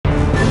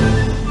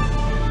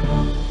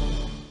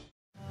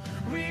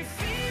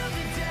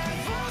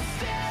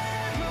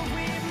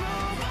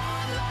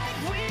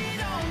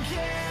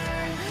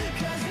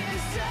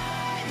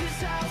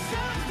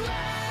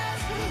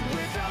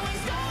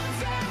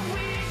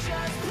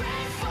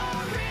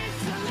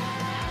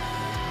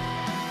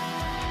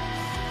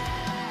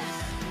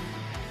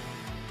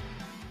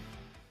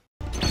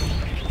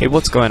Hey,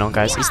 what's going on,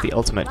 guys? It's the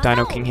Ultimate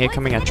Dino King here,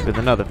 coming at you with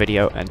another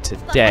video, and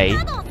today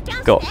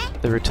got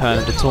the return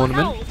of the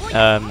tournament.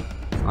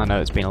 I know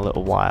it's been a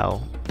little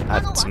while. I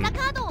had some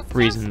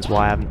reasons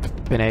why I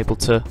haven't been able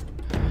to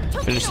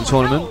finish the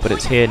tournament, but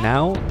it's here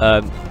now.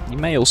 You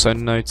may also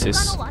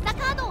notice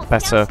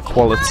better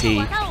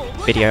quality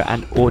video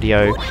and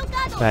audio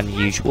than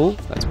usual.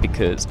 That's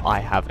because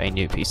I have a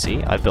new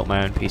PC. I built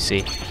my own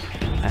PC,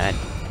 and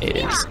it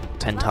is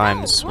 10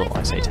 times, well,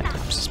 I say 10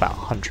 times, it's about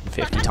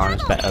 150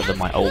 times better than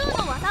my old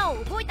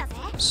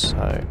one.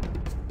 So,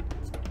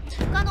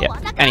 yeah.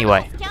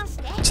 Anyway,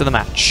 to the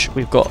match.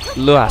 We've got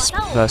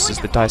Luasp versus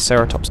the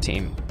Diceratops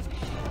team.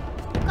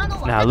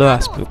 Now,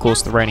 Luasp, of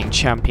course, the reigning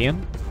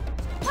champion.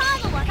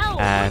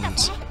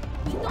 And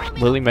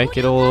will he make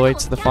it all the way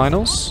to the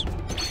finals?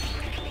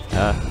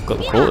 Got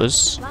the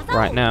quarters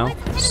right now,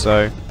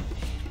 so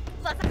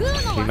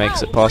if he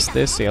makes it past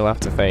this, he'll have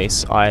to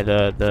face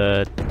either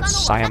the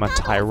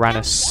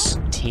Tyrannus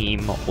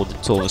team or the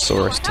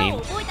Dinosaur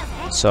team.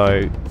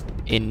 So,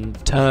 in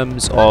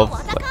terms of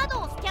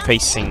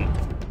facing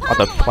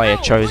other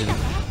player-chosen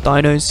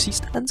dinos, he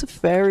stands a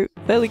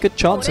fairly good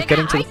chance of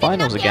getting to the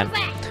finals again.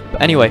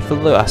 But anyway, for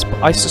Luasp,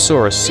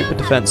 Isosaurus, super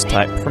defense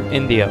type from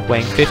India,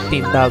 weighing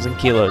 15,000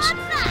 kilos,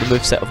 with a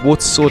moveset of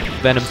Water Sword,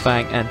 Venom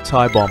Fang, and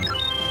Tie Bomb.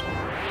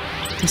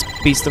 This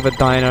beast of a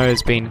dino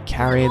has been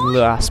carrying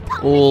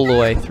Luasp all the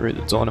way through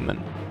the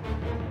tournament.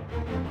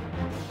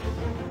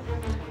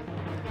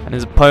 And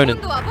his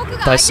opponent,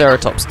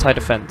 Diceratops Tie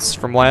Defense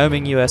from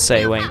Wyoming,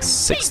 USA, weighing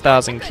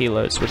 6,000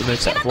 kilos, with a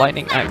moveset of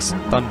Lightning Axe,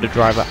 Thunder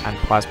Driver, and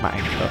Plasma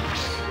Anchor.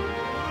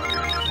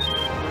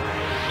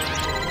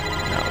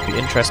 Now, it'll be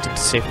interesting to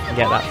see if we can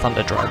get that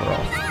Thunder Driver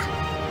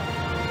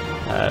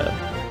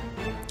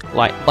off.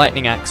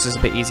 Lightning Axe is a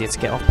bit easier to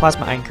get off.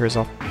 Plasma Anchor is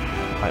off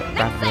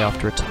randomly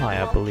after a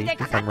tie, I believe,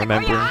 if I'm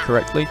remembering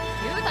correctly.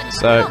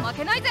 So,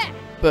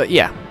 but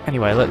yeah,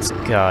 anyway, let's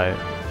go.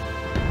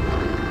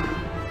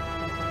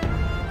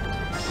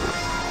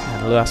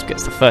 And Luasp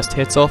gets the first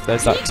hit off,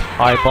 there's that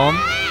Tie Bomb.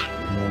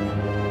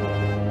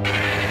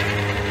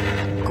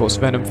 Of course,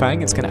 Venom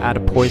Fang, it's going to add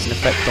a poison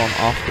effect on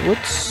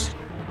afterwards.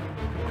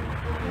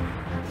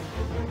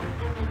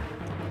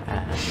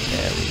 And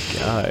there we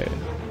go.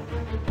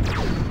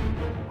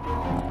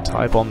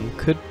 Tie Bomb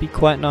could be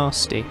quite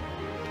nasty.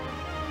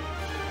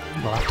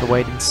 We'll have to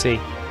wait and see.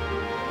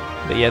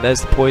 But yeah, there's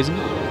the poison.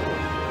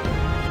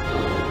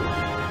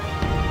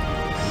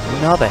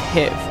 Another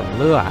hit from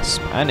Luasp,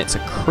 and it's a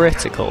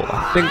critical.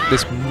 I think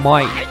this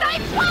might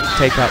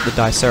take out the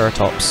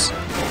Diceratops.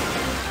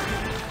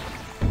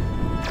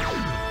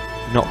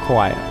 Not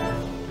quite.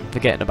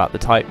 Forgetting about the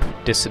type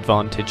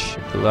disadvantage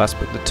of the Luasp,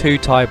 but the two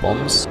Tie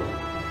Bombs.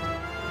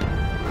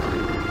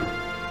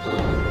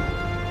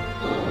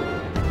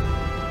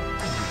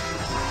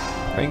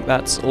 I think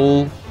that's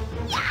all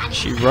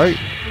she wrote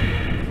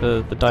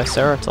for the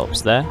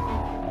Diceratops there.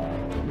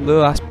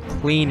 Luasp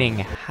cleaning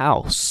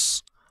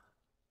house.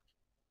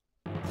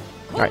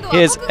 Right,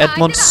 here's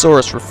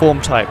Edmontosaurus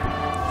Reform type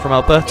from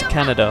Alberta,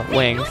 Canada,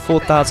 weighing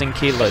 4,000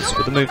 kilos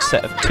with a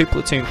moveset of 2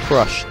 Platoon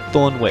Crush,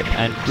 Thorn Whip,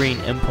 and Green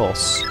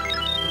Impulse.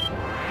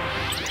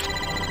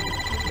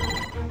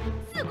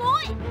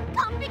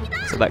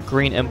 So that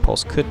Green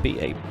Impulse could be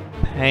a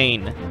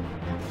pain.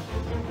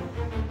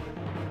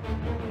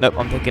 Nope,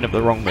 I'm thinking of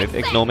the wrong move,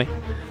 ignore me.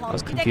 I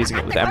was confusing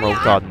it with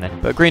Emerald Garden then,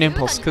 but Green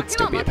Impulse could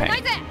still be a pain.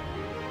 And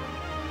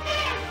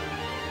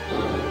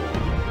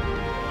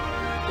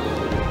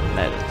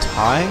then a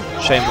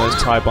tie. Shame those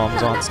Tie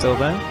Bombs aren't still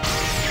there.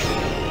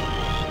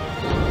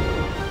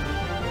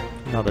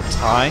 Another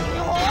tie.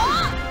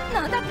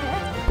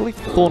 I believe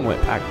Thorn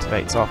Whip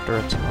activates after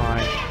a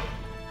tie.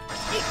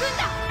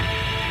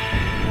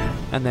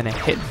 And then a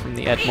hit from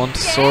the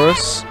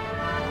Edmontosaurus.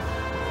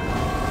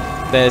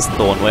 There's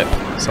Thorn Whip.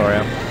 Sorry,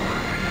 I'm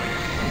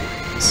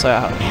so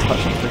out of touch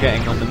and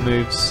forgetting when the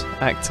moves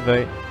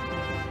activate.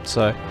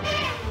 So,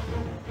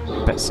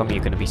 I bet some of you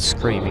are going to be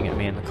screaming at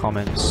me in the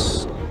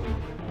comments.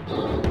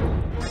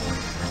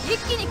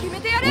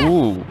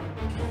 Ooh.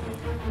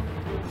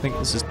 I think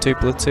this is 2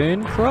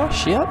 Platoon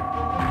Crush, yep.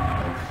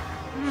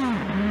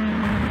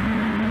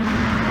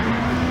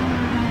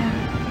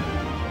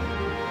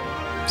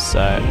 So,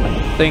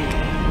 I think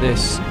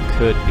this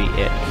could be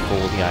it for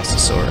the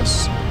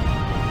Isosaurus.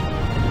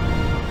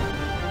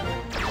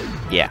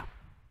 Yeah.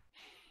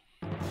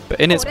 But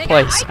in its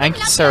place,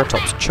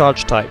 Diceratops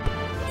Charge type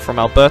from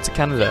Alberta,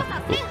 Canada,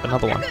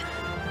 another one,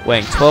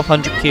 weighing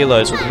 1,200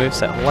 kilos with a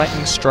moveset of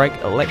Lightning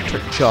Strike,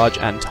 Electric Charge,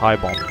 and Tie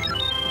Bomb.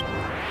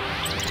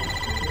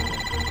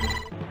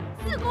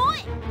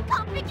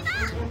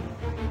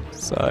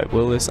 So,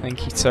 will this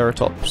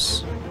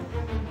Diceratops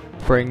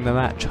bring the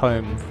match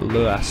home for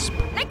Luasp?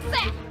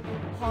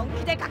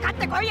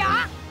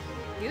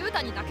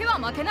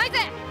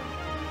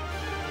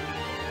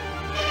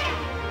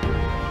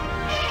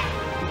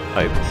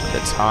 Open the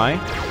tie.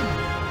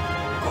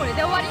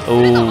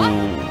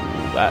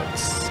 Oh,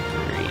 that's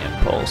Green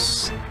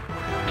Impulse.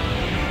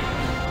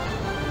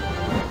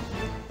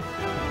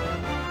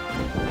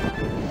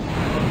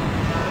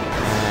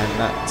 And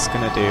that's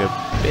going to do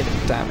a bit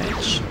of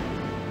damage.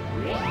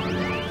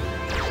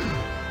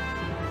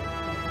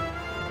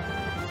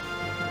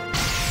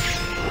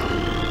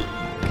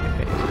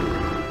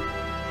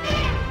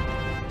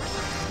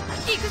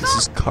 This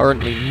is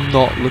currently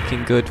not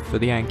looking good for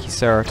the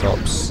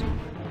Diceratops.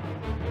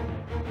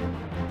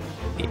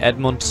 The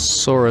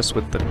Edmontosaurus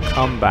with the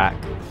comeback.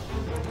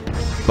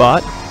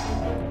 But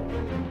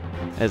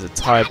there's a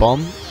tie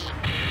bomb.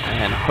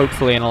 And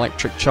hopefully an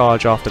electric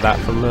charge after that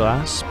for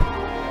Luasp.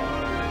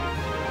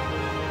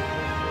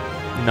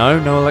 No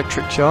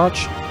electric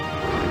charge.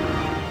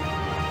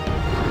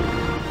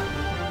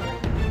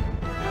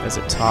 There's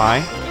a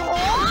tie.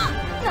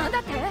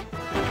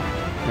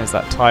 There's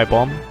that tie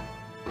bomb.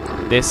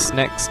 This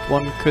next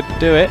one could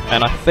do it,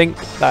 and I think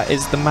that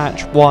is the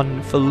match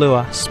won for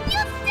Luasp.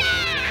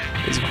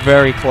 It's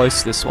very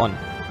close, this one.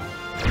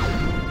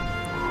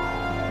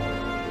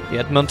 The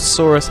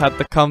Edmontosaurus had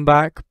the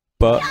comeback,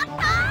 but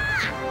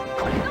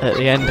at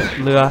the end,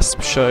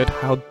 Luasp showed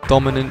how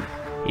dominant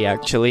he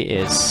actually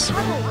is.